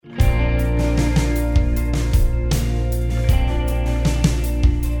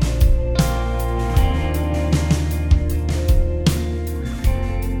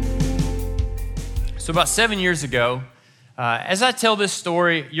So about 7 years ago, as I tell this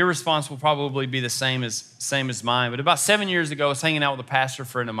story, your response will probably be the same as mine. But about 7 years ago, I was hanging out with a pastor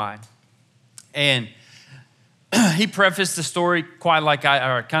friend of mine, and he prefaced the story kind of like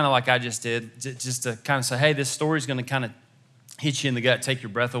I just did, just to kind of say, hey, this story's going to kind of hit you in the gut, take your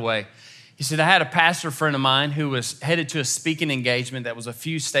breath away. He said, I had a pastor friend of mine who was headed to a speaking engagement that was a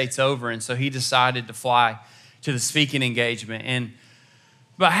few states over, and so he decided to fly to the speaking engagement. And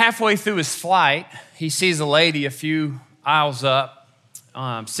about halfway through his flight, he sees a lady a few aisles up,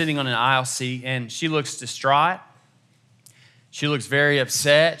 sitting on an aisle seat, and she looks distraught. She looks very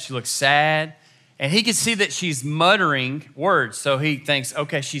upset. She looks sad. And he could see that she's muttering words. So he thinks,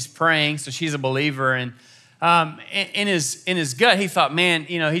 okay, she's praying, so she's a believer. And in his gut, he thought, man,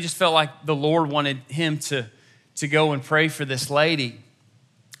 he just felt like the Lord wanted him to go and pray for this lady.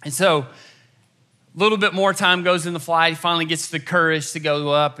 And so a little bit more time goes in the flight. He finally gets the courage to go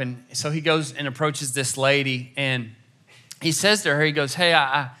up. And so he goes and approaches this lady. And he says to her, he goes, hey,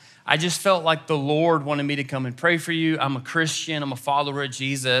 I just felt like the Lord wanted me to come and pray for you. I'm a Christian. I'm a follower of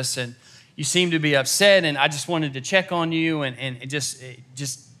Jesus. And you seem to be upset. And I just wanted to check on you and just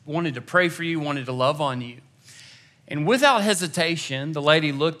wanted to pray for you, wanted to love on you. And without hesitation, the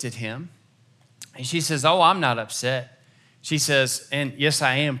lady looked at him. And she says, oh, I'm not upset. She says, and yes,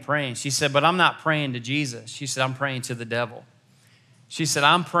 I am praying. She said, but I'm not praying to Jesus. She said, I'm praying to the devil. She said,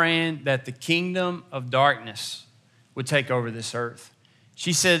 I'm praying that the kingdom of darkness would take over this earth.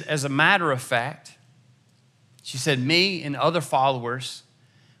 She said, as a matter of fact, she said, me and other followers,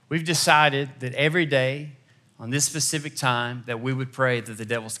 we've decided that every day on this specific time that we would pray that the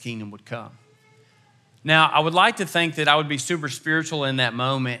devil's kingdom would come. Now, I would like to think that I would be super spiritual in that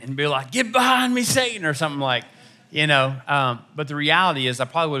moment and be like, get behind me, Satan, or something like, but the reality is I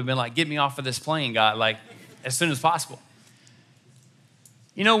probably would have been like, get me off of this plane, God, like as soon as possible.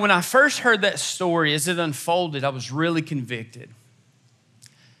 When I first heard that story, as it unfolded, I was really convicted.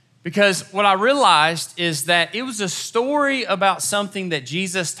 Because what I realized is that it was a story about something that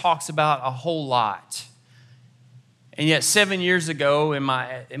Jesus talks about a whole lot. And yet 7 years ago in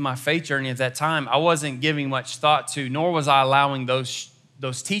my faith journey at that time, I wasn't giving much thought to, nor was I allowing those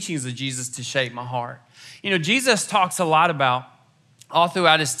teachings of Jesus to shape my heart. Jesus talks a lot about, all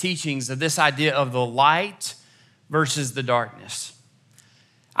throughout his teachings, of this idea of the light versus the darkness.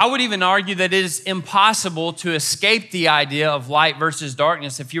 I would even argue that it is impossible to escape the idea of light versus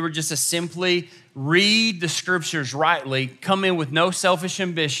darkness if you were just to simply read the scriptures rightly, come in with no selfish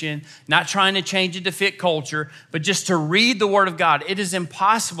ambition, not trying to change it to fit culture, but just to read the word of God. It is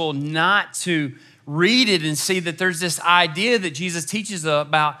impossible not to read it and see that there's this idea that Jesus teaches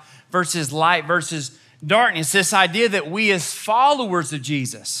about versus light versus darkness, this idea that we as followers of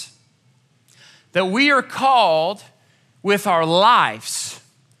Jesus, that we are called with our lives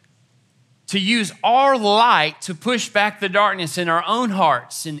to use our light to push back the darkness in our own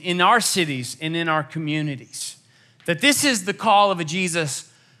hearts and in our cities and in our communities. That this is the call of a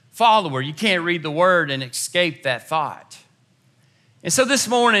Jesus follower. You can't read the word and escape that thought. And so this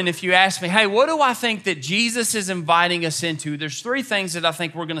morning, if you ask me, hey, what do I think that Jesus is inviting us into? There's three things that I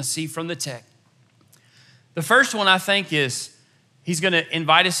think we're going to see from the text. The first one I think is he's going to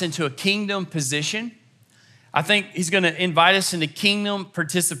invite us into a kingdom position. I think he's going to invite us into kingdom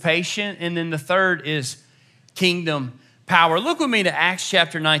participation. And then the third is kingdom power. Look with me to Acts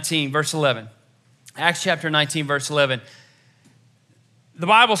chapter 19, verse 11. Acts chapter 19, verse 11. The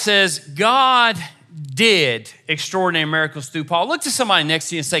Bible says, God did extraordinary miracles through Paul. Look to somebody next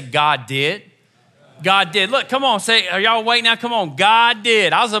to you and say, God did. God did. Look, come on, say, are y'all awake now? Come on, God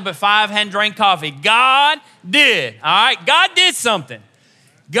did. I was up at 5, hadn't drank coffee. God did, all right? God did something.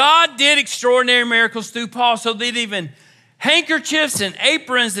 God did extraordinary miracles through Paul, so that even handkerchiefs and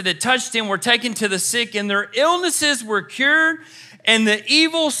aprons that had touched him were taken to the sick, and their illnesses were cured, and the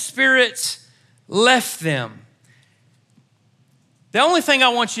evil spirits left them. The only thing I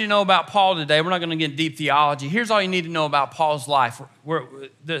want you to know about Paul today, we're not going to get deep theology. Here's all you need to know about Paul's life.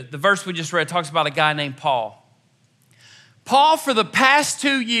 The verse we just read talks about a guy named Paul. Paul, for the past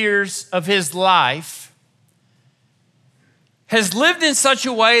 2 years of his life, has lived in such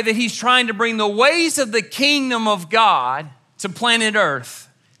a way that he's trying to bring the ways of the kingdom of God to planet Earth,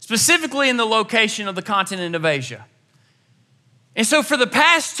 specifically in the location of the continent of Asia. And so for the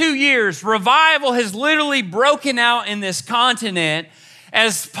past 2 years, revival has literally broken out in this continent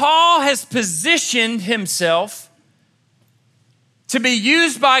as Paul has positioned himself to be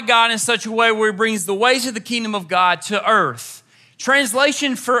used by God in such a way where he brings the ways of the kingdom of God to earth.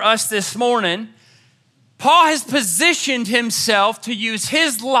 Translation for us this morning, Paul has positioned himself to use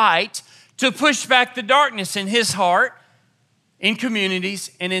his light to push back the darkness in his heart, in communities,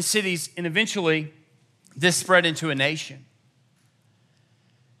 and in cities, and eventually this spread into a nation.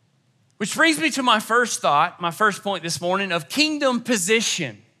 Which brings me to my first thought, my first point this morning of kingdom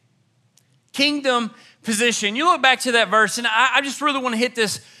position. Kingdom position. You look back to that verse, and I just really want to hit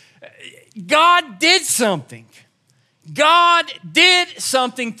this. God did something. God did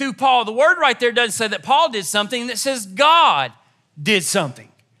something through Paul. The word right there doesn't say that Paul did something. It says God did something.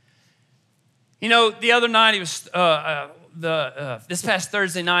 You know, the other night, it was this past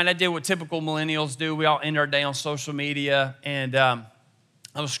Thursday night, I did what typical millennials do. We all end our day on social media, and I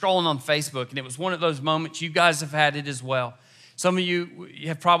was scrolling on Facebook, and it was one of those moments. You guys have had it as well. Some of you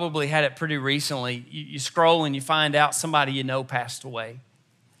have probably had it pretty recently. You scroll and you find out somebody you know passed away.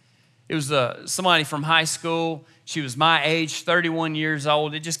 It was somebody from high school. She was my age, 31 years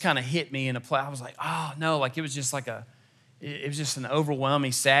old. It just kind of hit me in a place. I was like, oh no, like it was just an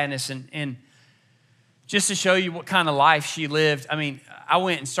overwhelming sadness. And just to show you what kind of life she lived, I mean, I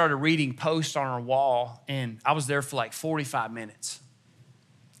went and started reading posts on her wall, and I was there for like 45 minutes.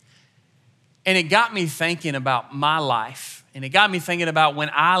 And it got me thinking about my life, and it got me thinking about when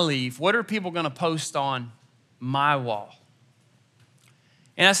I leave, what are people going to post on my wall?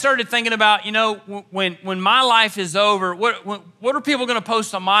 And I started thinking about, you know, when my life is over, what are people going to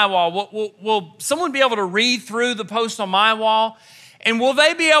post on my wall? Will someone be able to read through the post on my wall? And will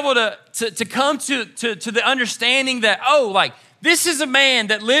they be able to come to the understanding that, oh, like this is a man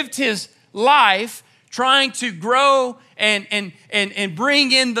that lived his life trying to grow and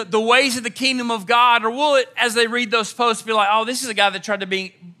bring in the ways of the kingdom of God? Or will it, as they read those posts, be like, oh, this is a guy that tried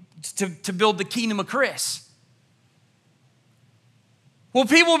to build the kingdom of Chris? Will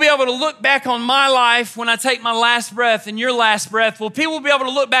people be able to look back on my life when I take my last breath and your last breath? Will people be able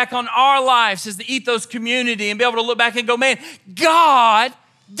to look back on our lives as the Ethos community and be able to look back and go, man, God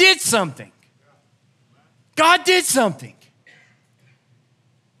did something. God did something.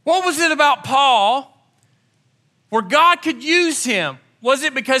 What was it about Paul where God could use him? Was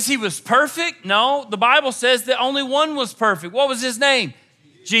it because he was perfect? No, the Bible says that only one was perfect. What was his name?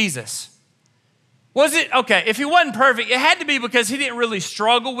 Jesus. Was it? Okay, if he wasn't perfect, it had to be because he didn't really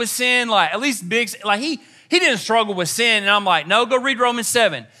struggle with sin, like at least big, like he didn't struggle with sin. And I'm like, no, go read Romans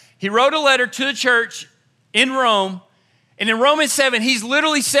 7. He wrote a letter to the church in Rome, and in Romans 7, he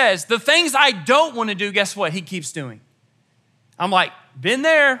literally says, the things I don't want to do, guess what? He keeps doing. I'm like, been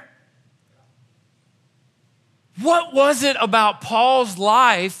there. What was it about Paul's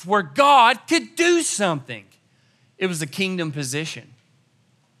life where God could do something? It was a kingdom position.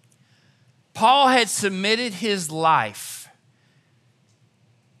 Paul had submitted his life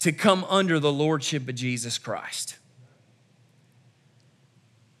to come under the lordship of Jesus Christ.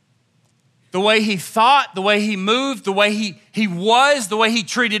 The way he thought, the way he moved, the way he was, the way he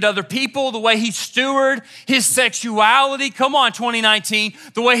treated other people, the way he stewarded his sexuality. Come on, 2019.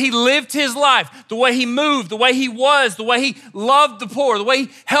 The way he lived his life, the way he moved, the way he was, the way he loved the poor, the way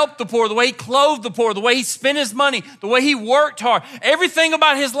he helped the poor, the way he clothed the poor, the way he spent his money, the way he worked hard. Everything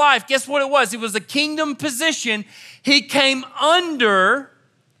about his life, guess what it was? It was a kingdom position. He came under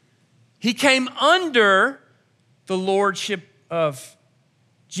the lordship of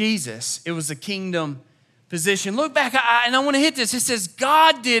Jesus. It was a kingdom position. Look back, and I want to hit this. It says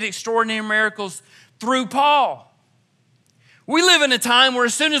God did extraordinary miracles through Paul. We live in a time where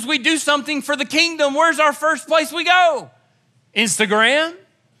as soon as we do something for the kingdom, where's our first place we go? Instagram?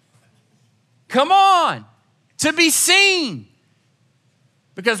 Come on, to be seen.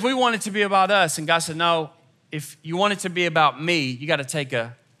 Because we want it to be about us. And God said, no, if you want it to be about me, you got to take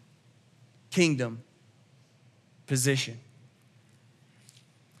a kingdom position.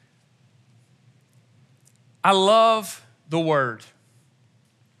 I love the word,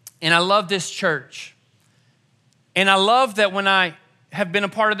 and I love this church, and I love that when I have been a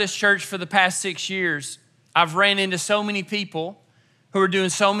part of this church for the past 6 years, I've ran into so many people who are doing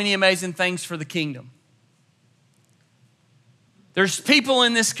so many amazing things for the kingdom. There's people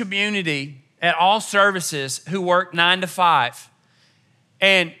in this community at all services who work 9 to 5,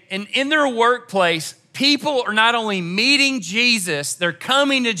 and in their workplace, people are not only meeting Jesus, they're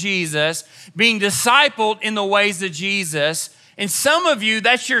coming to Jesus, being discipled in the ways of Jesus. And some of you,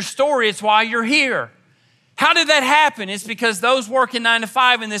 that's your story. It's why you're here. How did that happen? It's because those working 9 to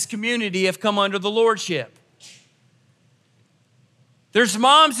 5 in this community have come under the lordship. There's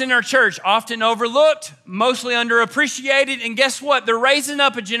moms in our church, often overlooked, mostly underappreciated. And guess what? They're raising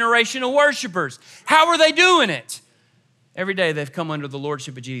up a generation of worshipers. How are they doing it? Every day they've come under the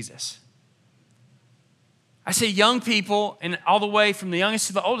lordship of Jesus. I say young people, and all the way from the youngest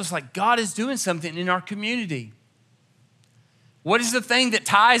to the oldest, like God is doing something in our community. What is the thing that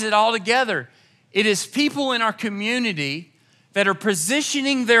ties it all together? It is people in our community that are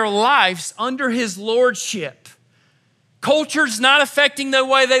positioning their lives under his lordship. Culture's not affecting the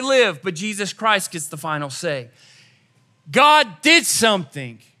way they live, but Jesus Christ gets the final say. God did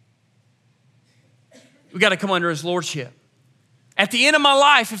something. We got to come under his lordship. At the end of my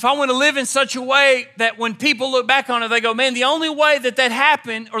life, if I want to live in such a way that when people look back on it, they go, man, the only way that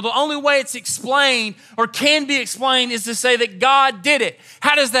happened, or the only way it's explained or can be explained, is to say that God did it.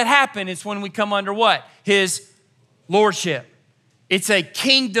 How does that happen? It's when we come under what? His lordship. It's a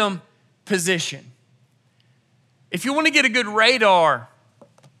kingdom position. If you want to get a good radar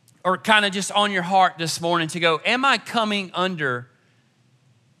or kind of just on your heart this morning to go, am I coming under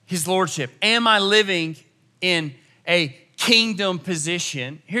his lordship? Am I living in a kingdom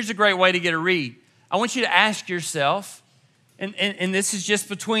position? Here's a great way to get a read. I want you to ask yourself, and this is just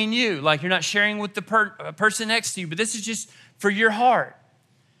between you, like you're not sharing with the person next to you, but this is just for your heart.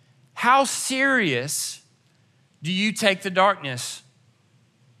 How serious do you take the darkness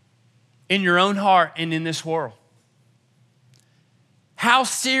in your own heart and in this world? How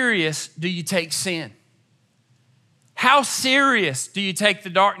serious do you take sin? How serious do you take the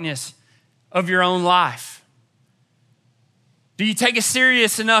darkness of your own life? Do you take it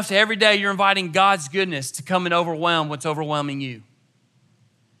serious enough that every day you're inviting God's goodness to come and overwhelm what's overwhelming you?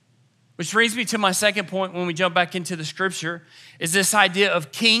 Which brings me to my second point when we jump back into the scripture, is this idea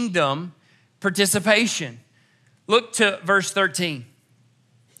of kingdom participation. Look to verse 13.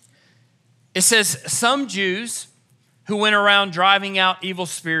 It says, some Jews who went around driving out evil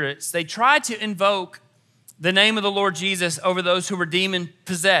spirits, they tried to invoke the name of the Lord Jesus over those who were demon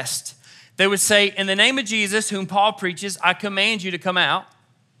possessed. They would say, in the name of Jesus, whom Paul preaches, I command you to come out.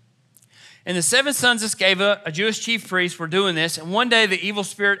 And the 7 sons of Sceva, a Jewish chief priest, were doing this. And one day the evil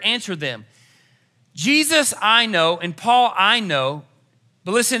spirit answered them, Jesus I know, and Paul I know,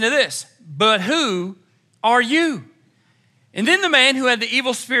 but listen to this, but who are you? And then the man who had the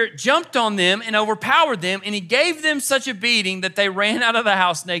evil spirit jumped on them and overpowered them, and he gave them such a beating that they ran out of the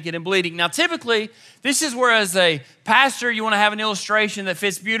house naked and bleeding. Now, typically, this is where as a pastor, you want to have an illustration that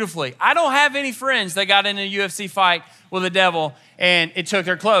fits beautifully. I don't have any friends that got in a UFC fight with the devil and it took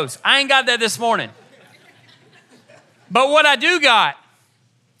their clothes. I ain't got that this morning. But what I do got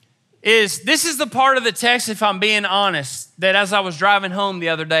is, this is the part of the text, if I'm being honest, that as I was driving home the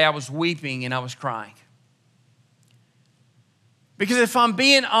other day, I was weeping and I was crying. Because if I'm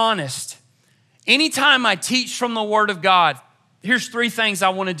being honest, anytime I teach from the Word of God, here's 3 things I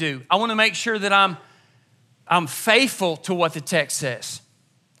want to do. I want to make sure that I'm faithful to what the text says.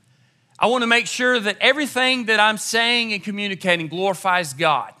 I want to make sure that everything that I'm saying and communicating glorifies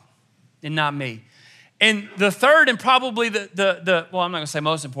God and not me. And the third, and probably well, I'm not going to say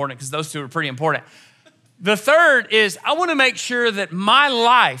most important because those 2 are pretty important. The third is I want to make sure that my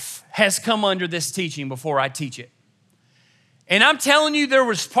life has come under this teaching before I teach it. And I'm telling you, there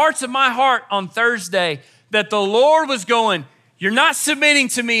was parts of my heart on Thursday that the Lord was going, you're not submitting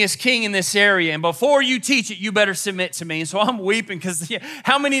to me as king in this area. And before you teach it, you better submit to me. And so I'm weeping because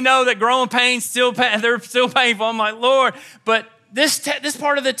how many know that growing pains they're still painful? I'm like, Lord, but this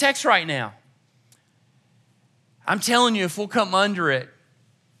part of the text right now, I'm telling you, if we'll come under it,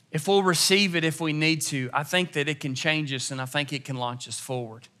 if we'll receive it if we need to, I think that it can change us and I think it can launch us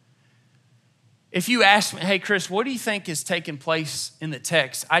forward. If you ask me, hey, Chris, what do you think is taking place in the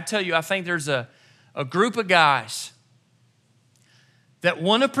text? I tell you, I think there's a group of guys that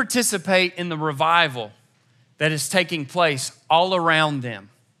want to participate in the revival that is taking place all around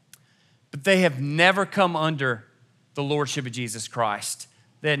them, but they have never come under the lordship of Jesus Christ.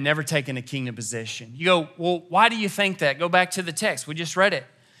 They had never taken a kingdom position. You go, well, why do you think that? Go back to the text. We just read it.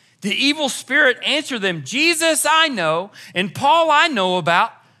 The evil spirit answered them, Jesus I know, and Paul I know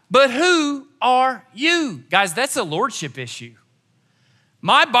about, but who are you? Guys, that's a lordship issue.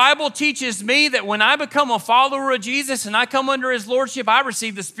 My Bible teaches me that when I become a follower of Jesus and I come under his lordship, I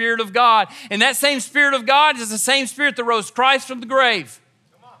receive the Spirit of God. And that same Spirit of God is the same Spirit that rose Christ from the grave.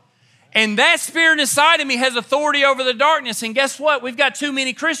 And that Spirit inside of me has authority over the darkness. And guess what? We've got too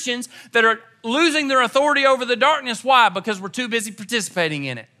many Christians that are losing their authority over the darkness. Why? Because we're too busy participating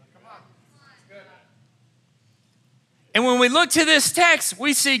in it. And when we look to this text,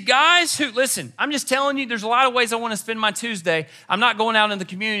 we see guys who, listen, I'm just telling you, there's a lot of ways I want to spend my Tuesday. I'm not going out in the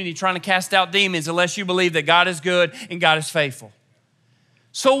community trying to cast out demons unless you believe that God is good and God is faithful.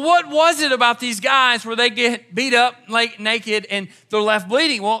 So what was it about these guys where they get beat up naked and they're left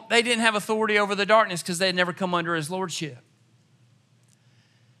bleeding? Well, they didn't have authority over the darkness because they had never come under his lordship.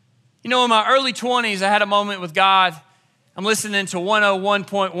 You know, in my early 20s, I had a moment with God. I'm listening to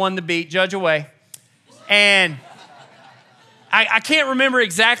 101.1 The Beat, Judge Away. And I can't remember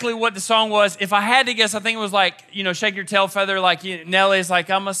exactly what the song was. If I had to guess, I think it was like, Shake Your Tail Feather, like Nelly's like,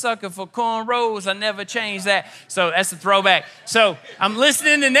 I'm a sucker for cornrows, I never change that. So that's a throwback. So I'm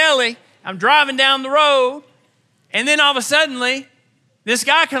listening to Nelly, I'm driving down the road, and then all of a sudden, this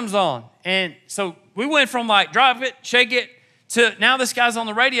guy comes on. And so we went from like, drive it, shake it, to now this guy's on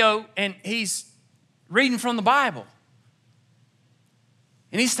the radio, and he's reading from the Bible.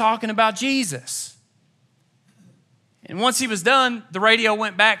 And he's talking about Jesus. And once he was done, the radio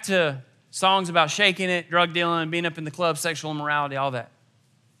went back to songs about shaking it, drug dealing, being up in the club, sexual immorality, all that.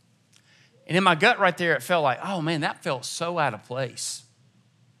 And in my gut right there, it felt like, oh man, that felt so out of place.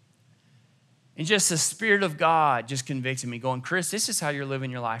 And just the Spirit of God just convicted me, going, Chris, this is how you're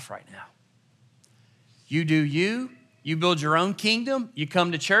living your life right now. You do you build your own kingdom, you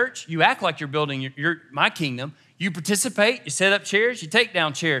come to church, you act like you're building my kingdom. You participate, you set up chairs, you take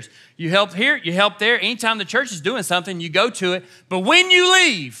down chairs. You help here, you help there. Anytime the church is doing something, you go to it. But when you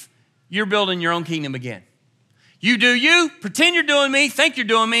leave, you're building your own kingdom again. You do you, pretend you're doing me, think you're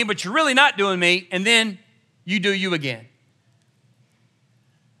doing me, but you're really not doing me, and then you do you again.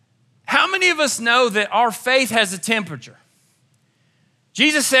 How many of us know that our faith has a temperature?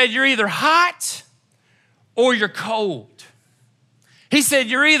 Jesus said you're either hot or you're cold. He said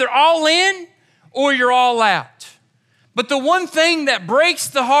you're either all in or you're all out. But the one thing that breaks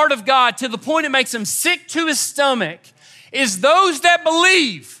the heart of God to the point it makes him sick to his stomach is those that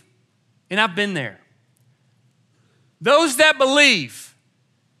believe, and I've been there, those that believe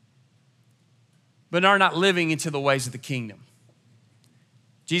but are not living into the ways of the kingdom.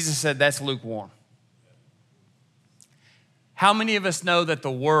 Jesus said that's lukewarm. How many of us know that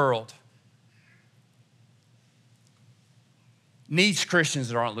the world needs Christians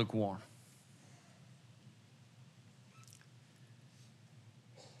that aren't lukewarm?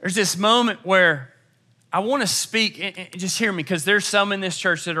 There's this moment where I want to speak, and just hear me, because there's some in this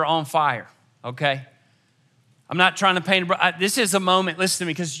church that are on fire, okay? I'm not trying to paint this is a moment, listen to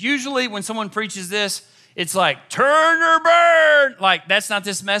me, because usually when someone preaches this, it's like, turn or burn. Like, that's not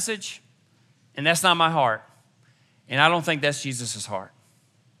this message, and that's not my heart. And I don't think that's Jesus' heart.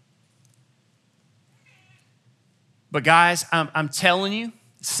 But guys, I'm telling you,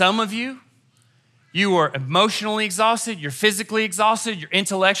 some of you, you are emotionally exhausted, you're physically exhausted, you're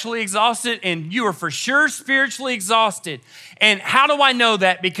intellectually exhausted, and you are for sure spiritually exhausted. And how do I know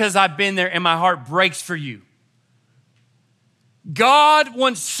that? Because I've been there and my heart breaks for you. God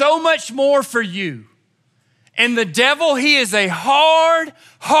wants so much more for you. And the devil, he is a hard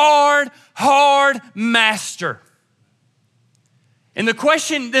master. And the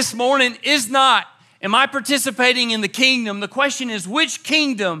question this morning is not, am I participating in the kingdom? The question is, which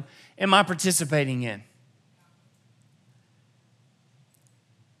kingdom am I participating in?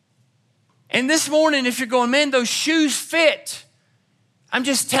 And this morning, if you're going, man, those shoes fit, I'm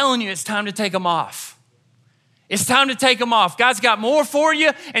just telling you, it's time to take them off. It's time to take them off. God's got more for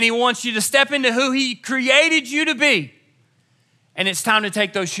you, and he wants you to step into who he created you to be. And it's time to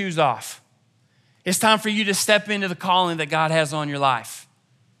take those shoes off. It's time for you to step into the calling that God has on your life.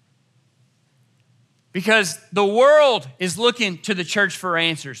 Because the world is looking to the church for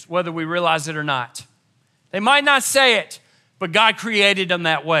answers, whether we realize it or not. They might not say it, but God created them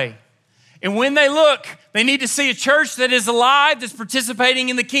that way. And when they look, they need to see a church that is alive, that's participating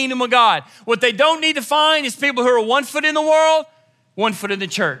in the kingdom of God. What they don't need to find is people who are 1 foot in the world, 1 foot in the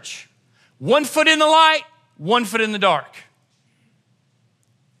church. 1 foot in the light, 1 foot in the dark.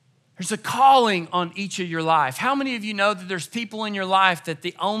 There's a calling on each of your life. How many of you know that there's people in your life that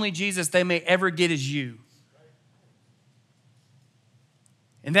the only Jesus they may ever get is you?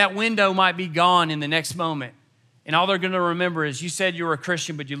 And that window might be gone in the next moment. And all they're going to remember is you said you were a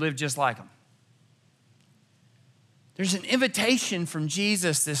Christian, but you lived just like them. There's an invitation from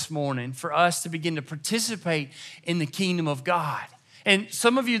Jesus this morning for us to begin to participate in the kingdom of God. And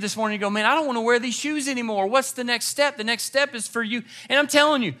some of you this morning go, man, I don't want to wear these shoes anymore. What's the next step? The next step is for you. And I'm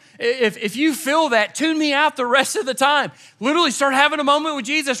telling you, if you feel that, tune me out the rest of the time. Literally start having a moment with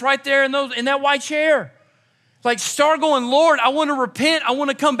Jesus right there in that white chair. Like start going, Lord, I want to repent. I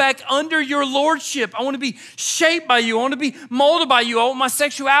want to come back under your lordship. I want to be shaped by you. I want to be molded by you. I want my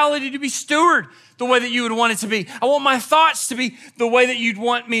sexuality to be stewarded the way that you would want it to be. I want my thoughts to be the way that you'd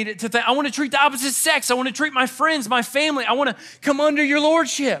want me to think. I want to treat the opposite sex. I want to treat my friends, my family. I want to come under your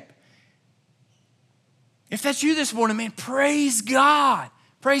lordship. If that's you this morning, man, praise God.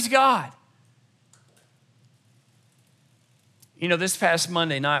 Praise God. You know, this past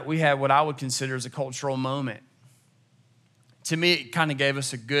Monday night, we had what I would consider as a cultural moment. To me, it kind of gave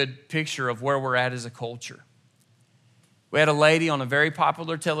us a good picture of where we're at as a culture. We had a lady on a very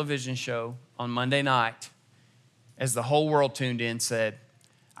popular television show on Monday night, as the whole world tuned in, said,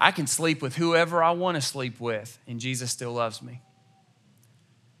 I can sleep with whoever I want to sleep with, and Jesus still loves me.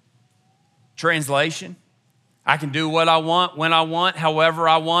 Translation, I can do what I want, when I want, however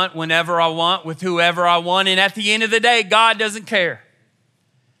I want, whenever I want, with whoever I want, and at the end of the day, God doesn't care.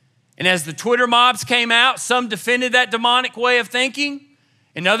 And as the Twitter mobs came out, some defended that demonic way of thinking,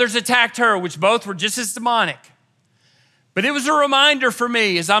 and others attacked her, which both were just as demonic. But it was a reminder for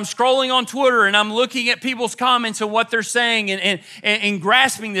me as I'm scrolling on Twitter and I'm looking at people's comments and what they're saying and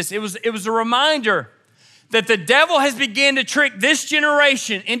grasping this. It was a reminder that the devil has begun to trick this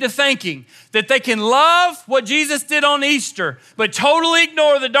generation into thinking that they can love what Jesus did on Easter, but totally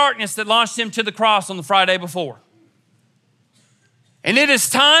ignore the darkness that launched him to the cross on the Friday before. And it is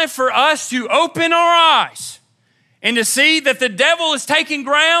time for us to open our eyes and to see that the devil is taking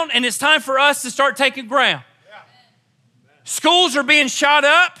ground, and it's time for us to start taking ground. Schools are being shot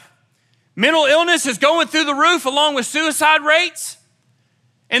up. Mental illness is going through the roof along with suicide rates.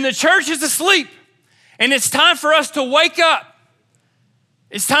 And the church is asleep. And it's time for us to wake up.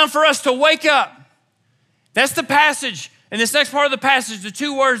 It's time for us to wake up. That's the passage. And this next part of the passage, the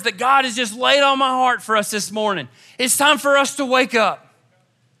two words that God has just laid on my heart for us this morning. It's time for us to wake up.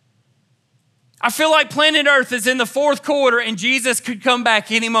 I feel like planet Earth is in the fourth quarter and Jesus could come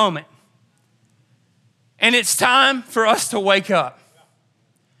back any moment. And it's time for us to wake up.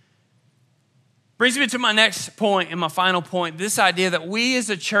 Brings me to my next point and my final point, this idea that we as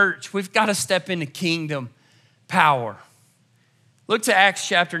a church, we've got to step into kingdom power. Look to Acts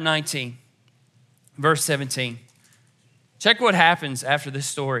chapter 19, verse 17. Check what happens after this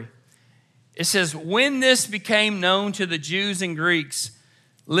story. It says, when this became known to the Jews and Greeks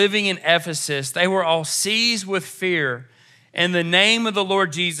living in Ephesus, they were all seized with fear, and the name of the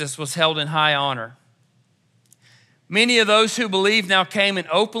Lord Jesus was held in high honor. Many of those who believed now came and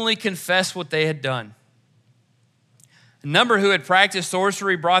openly confessed what they had done. A number who had practiced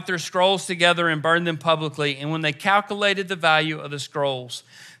sorcery brought their scrolls together and burned them publicly. And when they calculated the value of the scrolls,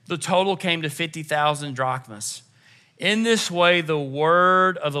 the total came to 50,000 drachmas. In this way, the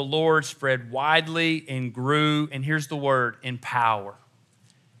word of the Lord spread widely and grew, and here's the word, in power.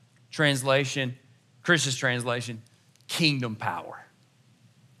 Translation, Chris's translation, kingdom power.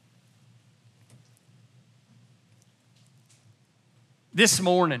 This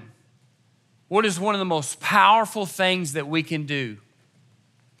morning, what is one of the most powerful things that we can do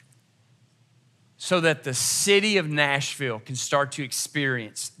so that the city of Nashville can start to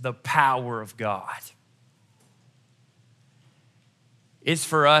experience the power of God? It's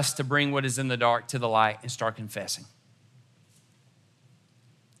for us to bring what is in the dark to the light and start confessing.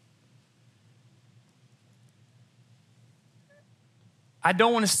 I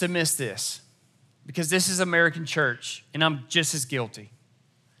don't want us to miss this, because this is American church, and I'm just as guilty.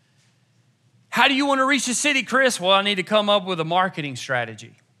 How do you want to reach the city, Chris? Well, I need to come up with a marketing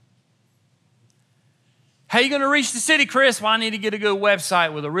strategy. How are you going to reach the city, Chris? Well, I need to get a good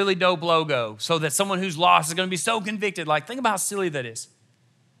website with a really dope logo so that someone who's lost is going to be so convicted. Like, think about how silly that is.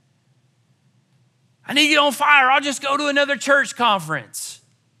 I need to get on fire. I'll just go to another church conference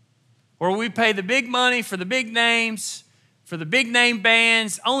where we pay the big money for the big names, for the big name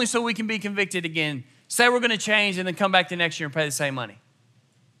bands, only so we can be convicted again. Say we're going to change and then come back the next year and pay the same money.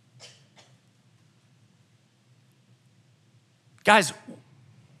 Guys,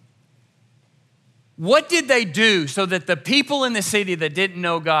 what did they do so that the people in the city that didn't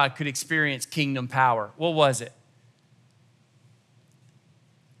know God could experience kingdom power? What was it?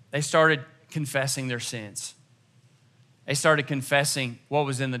 They started confessing their sins. They started confessing what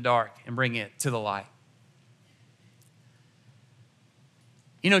was in the dark and bringing it to the light.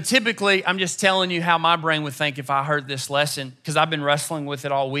 You know, typically, I'm just telling you how my brain would think if I heard this lesson, because I've been wrestling with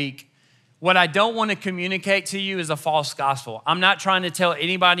it all week. What I don't want to communicate to you is a false gospel. I'm not trying to tell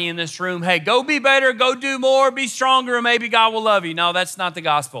anybody in this room, hey, go be better, go do more, be stronger, and maybe God will love you. No, that's not the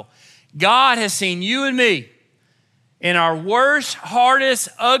gospel. God has seen you and me in our worst, hardest,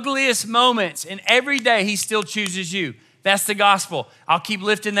 ugliest moments, and every day he still chooses you. That's the gospel. I'll keep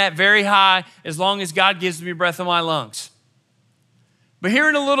lifting that very high as long as God gives me breath in my lungs. But here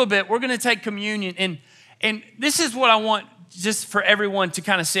in a little bit, we're going to take communion, and this is what I want just for everyone to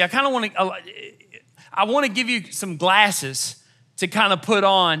kind of see. I want to give you some glasses to kind of put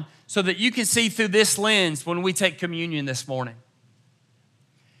on so that you can see through this lens when we take communion this morning.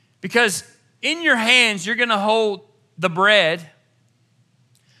 Because in your hands, you're going to hold the bread,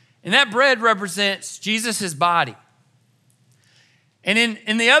 and that bread represents Jesus' body. And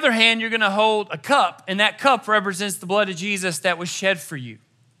in the other hand, you're going to hold a cup, and that cup represents the blood of Jesus that was shed for you,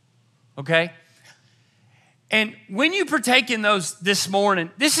 okay? And when you partake in those this morning,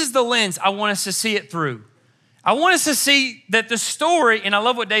 this is the lens I want us to see it through. I want us to see that the story, and I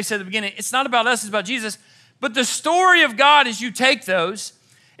love what Dave said at the beginning, it's not about us, it's about Jesus. But the story of God, as you take those,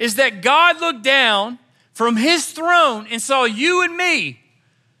 is that God looked down from his throne and saw you and me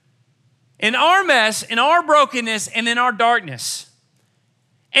in our mess, in our brokenness, and in our darkness.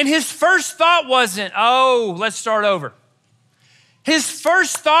 And his first thought wasn't, oh, let's start over. His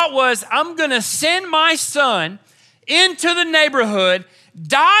first thought was, I'm going to send my son into the neighborhood,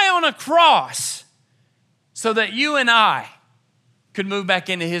 die on a cross, so that you and I could move back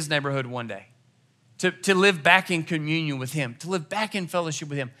into his neighborhood one day, to live back in communion with him, to live back in fellowship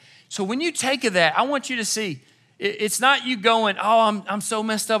with him. So when you take of that, I want you to see, it's not you going, oh, I'm so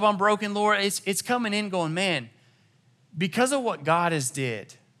messed up, I'm broken, Lord. It's coming in going, man, because of what God has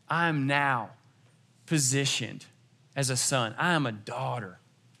did, I am now positioned as a son. I am a daughter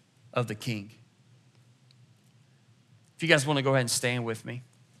of the King. If you guys want to go ahead and stand with me.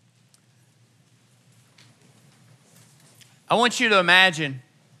 I want you to imagine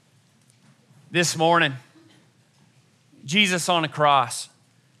this morning, Jesus on a cross.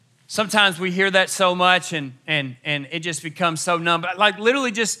 Sometimes we hear that so much and it just becomes so numb. But like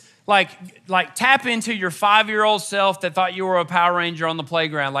literally just like tap into your 5-year-old self that thought you were a Power Ranger on the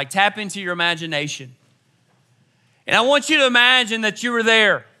playground. Like tap into your imagination. And I want you to imagine that you were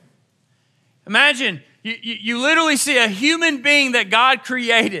there. Imagine you literally see a human being that God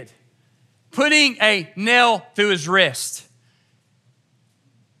created putting a nail through his wrist.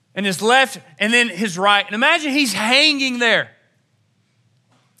 And his left and then his right. And imagine he's hanging there.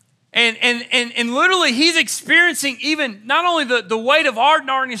 And literally he's experiencing even not only the weight of our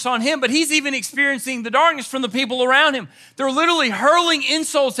darkness on him, but he's even experiencing the darkness from the people around him. They're literally hurling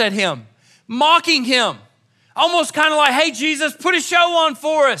insults at him, mocking him. Almost kind of like, hey, Jesus, put a show on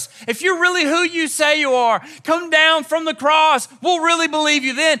for us. If you're really who you say you are, come down from the cross. We'll really believe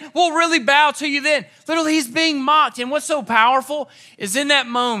you then. We'll really bow to you then. Literally, he's being mocked. And what's so powerful is in that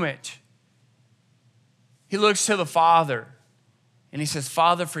moment, he looks to the Father and he says,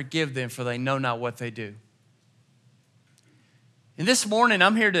 Father, forgive them, for they know not what they do. And this morning,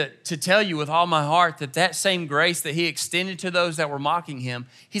 I'm here to tell you with all my heart that same grace that he extended to those that were mocking him,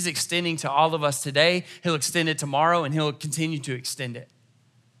 he's extending to all of us today. He'll extend it tomorrow, and he'll continue to extend it.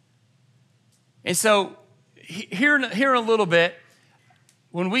 And so here in a little bit,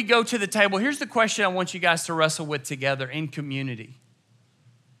 when we go to the table, here's the question I want you guys to wrestle with together in community.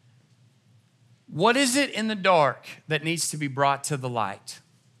 What is it in the dark that needs to be brought to the light?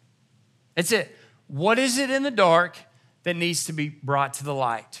 That's it. What is it in the dark that needs to be brought to the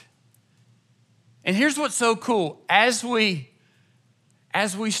light? And here's what's so cool. As we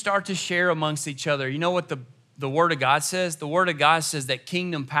start to share amongst each other, you know what the Word of God says? The Word of God says that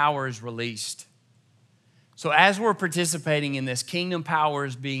kingdom power is released. So as we're participating in this, kingdom power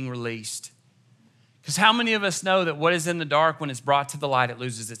is being released. Because how many of us know that what is in the dark, when it's brought to the light, it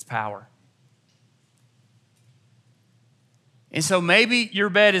loses its power? And so maybe your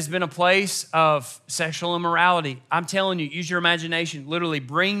bed has been a place of sexual immorality. I'm telling you, use your imagination. Literally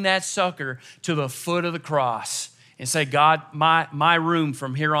bring that sucker to the foot of the cross and say, God, my room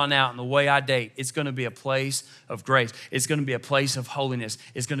from here on out and the way I date, it's going to be a place of grace. It's going to be a place of holiness.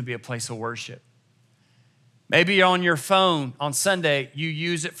 It's going to be a place of worship. Maybe you're on your phone on Sunday, you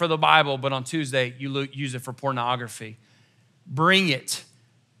use it for the Bible, but on Tuesday, you use it for pornography. Bring it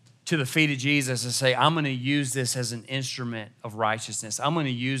to the feet of Jesus and say, I'm going to use this as an instrument of righteousness. I'm going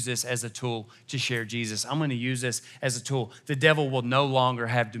to use this as a tool to share Jesus. I'm going to use this as a tool. The devil will no longer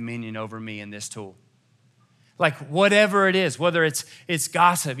have dominion over me in this tool. Like whatever it is, whether it's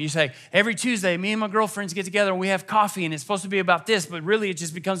gossip. You say, every Tuesday, me and my girlfriends get together and we have coffee and it's supposed to be about this, but really it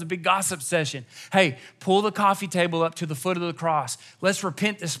just becomes a big gossip session. Hey, pull the coffee table up to the foot of the cross. Let's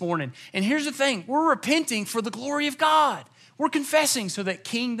repent this morning. And here's the thing, we're repenting for the glory of God. We're confessing so that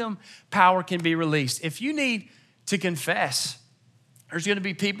kingdom power can be released. If you need to confess, there's going to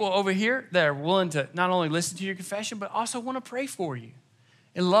be people over here that are willing to not only listen to your confession, but also want to pray for you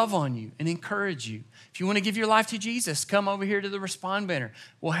and love on you and encourage you. If you want to give your life to Jesus, come over here to the Respond banner.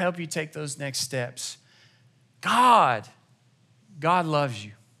 We'll help you take those next steps. God loves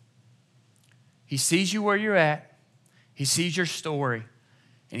you. He sees you where you're at. He sees your story.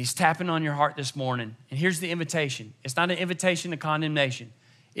 And he's tapping on your heart this morning. And here's the invitation. It's not an invitation to condemnation.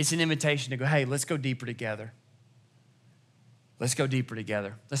 It's an invitation to go, hey, let's go deeper together. Let's go deeper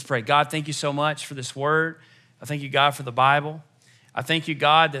together. Let's pray. God, thank you so much for this word. I thank you, God, for the Bible. I thank you,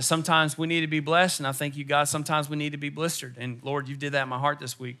 God, that sometimes we need to be blessed. And I thank you, God, sometimes we need to be blistered. And Lord, you did that in my heart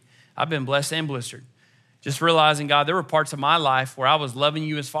this week. I've been blessed and blistered. Just realizing, God, there were parts of my life where I was loving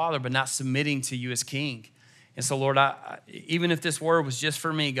you as Father, but not submitting to you as King. And so, Lord, even if this word was just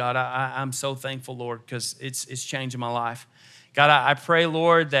for me, God, I'm so thankful, Lord, because it's changing my life. God, I pray,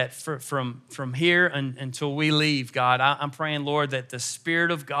 Lord, that from here until we leave, God, I'm praying, Lord, that the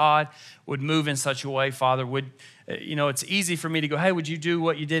Spirit of God would move in such a way, Father. It's easy for me to go, hey, would you do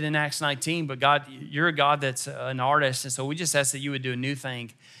what you did in Acts 19? But God, you're a God that's an artist, and so we just ask that you would do a new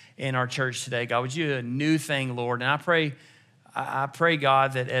thing in our church today. God, would you do a new thing, Lord? And I pray,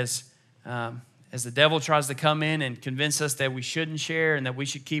 God, that as the devil tries to come in and convince us that we shouldn't share and that we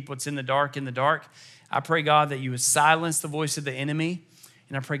should keep what's in the dark, I pray, God, that you would silence the voice of the enemy.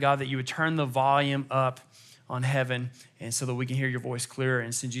 And I pray, God, that you would turn the volume up on heaven and so that we can hear your voice clearer. And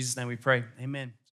it's in Jesus' name we pray. Amen.